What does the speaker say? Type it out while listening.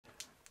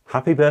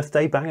Happy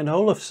birthday Bang &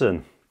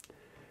 Olufsen!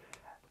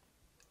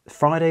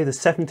 Friday the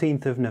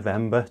 17th of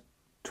November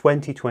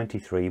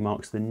 2023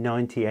 marks the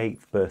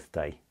 98th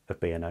birthday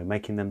of B&O,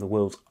 making them the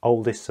world's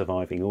oldest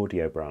surviving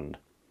audio brand.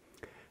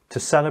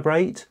 To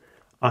celebrate,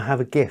 I have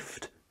a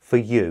gift for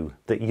you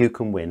that you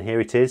can win.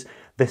 Here it is.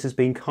 This has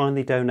been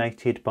kindly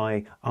donated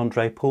by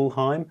Andre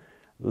Poolheim,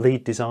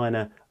 lead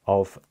designer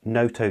of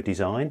Noto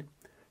Design,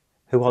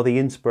 who are the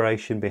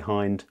inspiration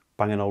behind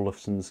Bang &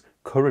 Olufsen's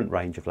current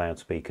range of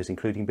loudspeakers,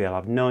 including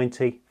BLab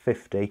 90,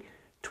 50,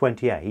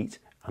 28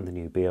 and the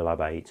new BLab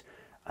 8.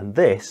 And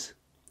this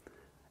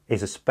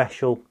is a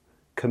special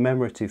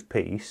commemorative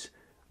piece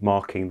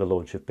marking the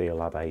launch of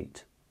BLab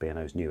 8,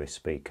 B&O's newest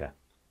speaker.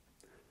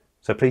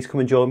 So please come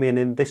and join me, and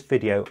in this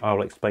video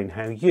I'll explain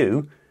how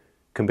you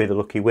can be the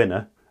lucky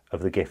winner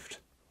of the gift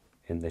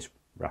in this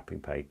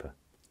wrapping paper.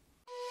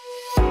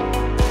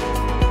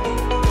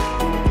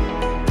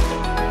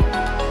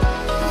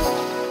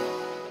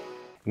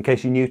 In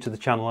case you're new to the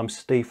channel, I'm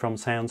Steve from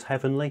Sounds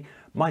Heavenly.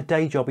 My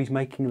day job is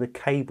making the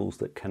cables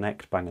that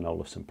connect Bang &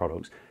 Olufsen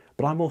products,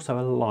 but I'm also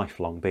a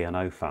lifelong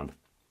B&O fan.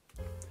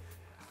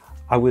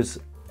 I was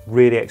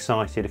really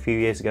excited a few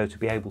years ago to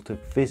be able to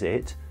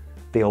visit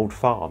the old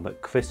farm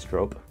at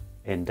Kvistrup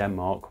in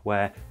Denmark,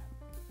 where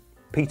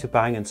Peter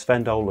Bang and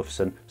Sven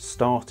Olufsen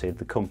started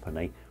the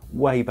company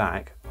way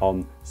back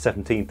on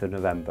 17th of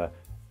November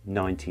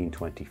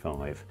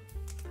 1925.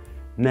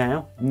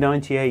 Now,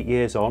 98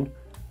 years on,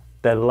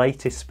 their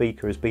latest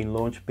speaker has been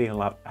launched,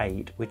 BLab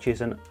 8, which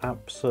is an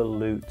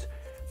absolute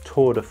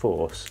tour de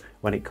force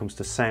when it comes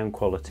to sound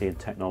quality and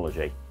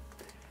technology.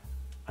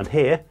 And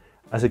here,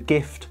 as a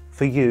gift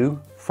for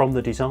you from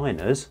the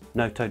designers,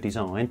 Noto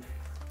Design,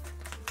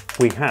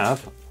 we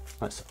have,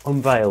 let's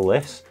unveil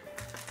this,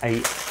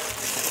 a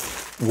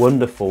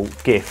wonderful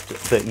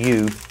gift that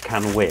you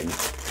can win.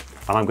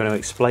 And I'm going to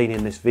explain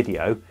in this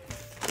video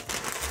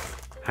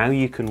how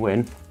you can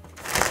win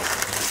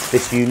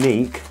this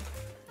unique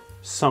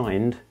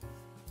signed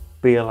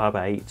BLab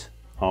 8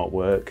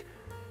 artwork,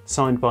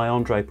 signed by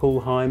Andre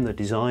Poolheim, the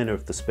designer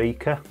of the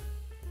speaker,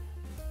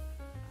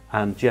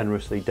 and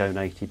generously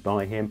donated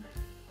by him,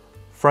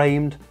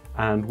 framed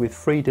and with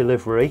free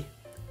delivery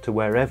to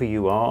wherever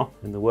you are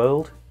in the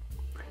world.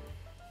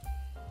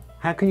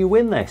 How can you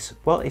win this?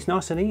 Well, it's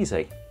nice and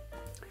easy.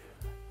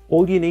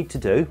 All you need to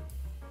do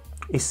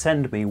is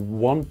send me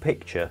one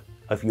picture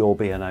of your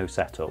B&O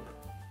setup.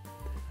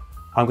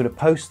 I'm going to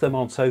post them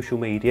on social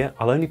media.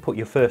 I'll only put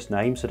your first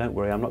name, so don't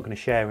worry, I'm not going to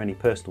share any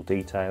personal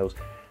details.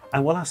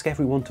 And we'll ask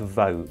everyone to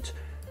vote.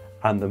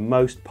 And the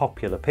most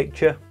popular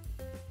picture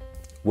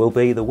will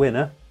be the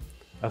winner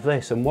of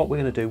this. And what we're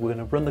going to do, we're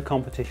going to run the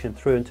competition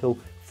through until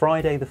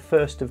Friday the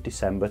 1st of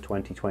December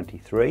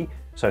 2023.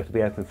 So it'll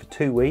be open for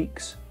 2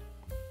 weeks.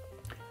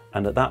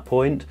 And at that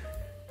point,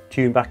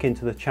 tune back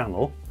into the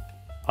channel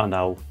and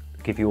I'll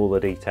give you all the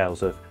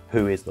details of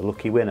who is the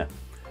lucky winner.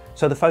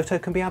 So the photo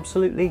can be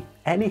absolutely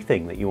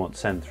anything that you want to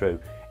send through.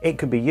 It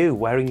can be you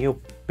wearing your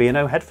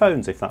B&O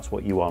headphones if that's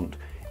what you want.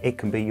 It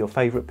can be your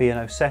favourite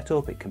B&O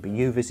setup. It can be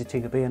you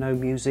visiting a B&O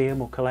museum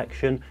or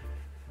collection.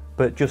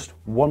 But just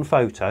one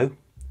photo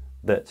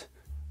that,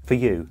 for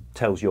you,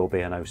 tells your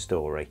B&O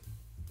story.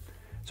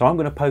 So I'm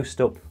going to post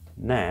up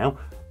now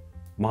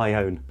my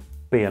own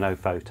B&O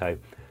photo.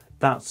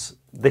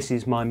 This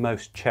is my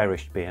most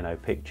cherished B&O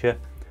picture.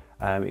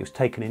 It was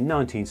taken in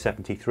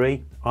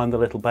 1973. I'm the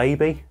little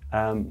baby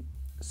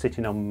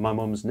sitting on my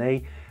mum's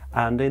knee,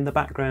 and in the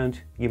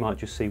background you might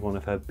just see one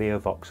of her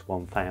Beovox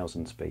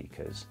 1000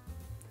 speakers.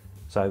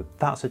 So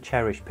that's a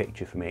cherished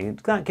picture for me, and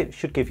that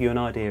should give you an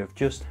idea of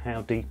just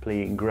how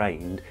deeply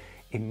ingrained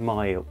in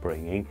my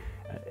upbringing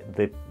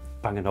the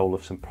Bang &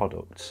 Olufsen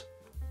products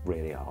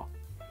really are.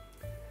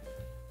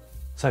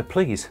 So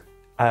please,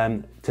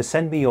 to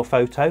send me your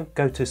photo,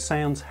 go to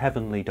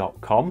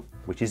soundsheavenly.com,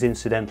 which is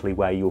incidentally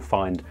where you'll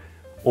find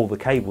all the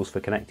cables for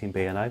connecting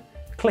B&O.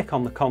 Click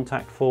on the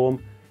contact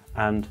form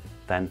and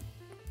then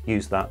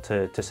use that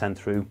to send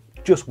through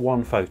just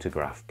one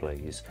photograph,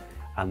 please.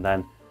 And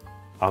then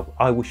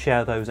I will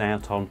share those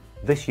out on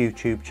this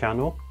YouTube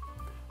channel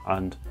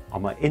and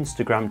on my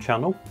Instagram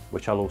channel,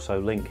 which I'll also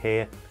link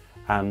here,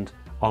 and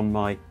on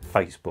my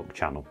Facebook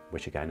channel,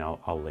 which again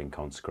I'll link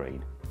on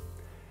screen.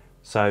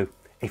 So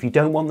if you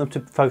don't want them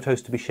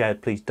photos to be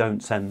shared, please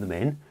don't send them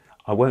in.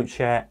 I won't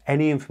share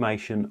any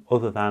information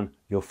other than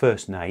your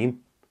first name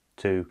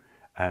to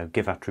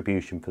give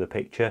attribution for the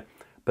picture,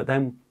 but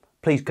then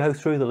please go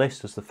through the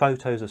list as the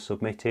photos are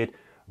submitted,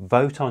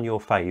 vote on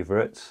your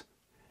favourites,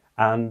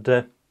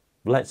 and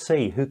let's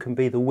see who can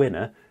be the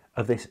winner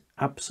of this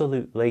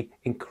absolutely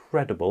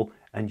incredible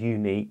and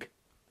unique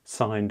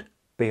signed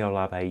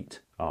BLab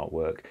 8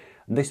 artwork.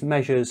 And this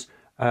measures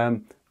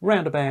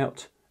round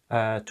about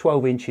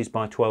 12 inches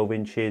by 12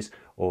 inches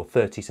or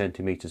 30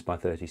 centimetres by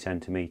 30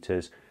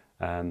 centimetres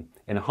in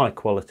a high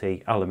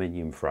quality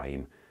aluminium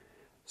frame.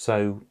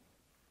 So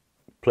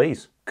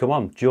please come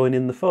on, join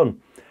in the fun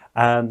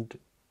and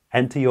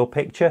enter your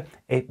picture.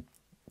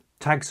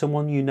 Tag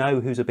someone you know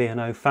who's a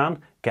B&O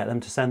fan, get them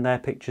to send their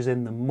pictures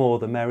in, the more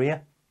the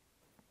merrier.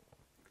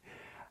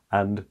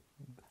 And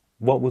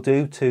What we'll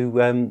do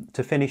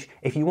to finish,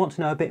 if you want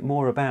to know a bit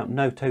more about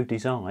Noto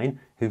Design,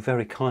 who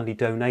very kindly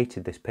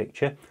donated this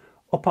picture,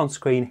 up on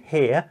screen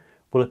here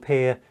will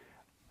appear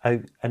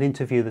an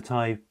interview that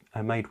I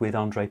made with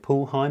Andre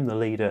Poolheim, the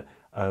leader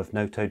of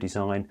Noto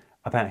Design,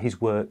 about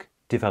his work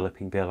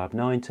developing BeoLab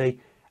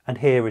 90. And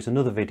here is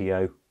another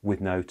video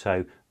with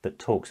Noto that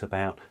talks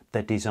about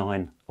their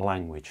design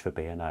language for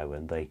B&O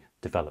and the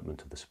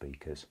development of the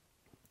speakers.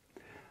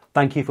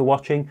 Thank you for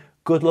watching.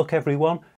 Good luck everyone,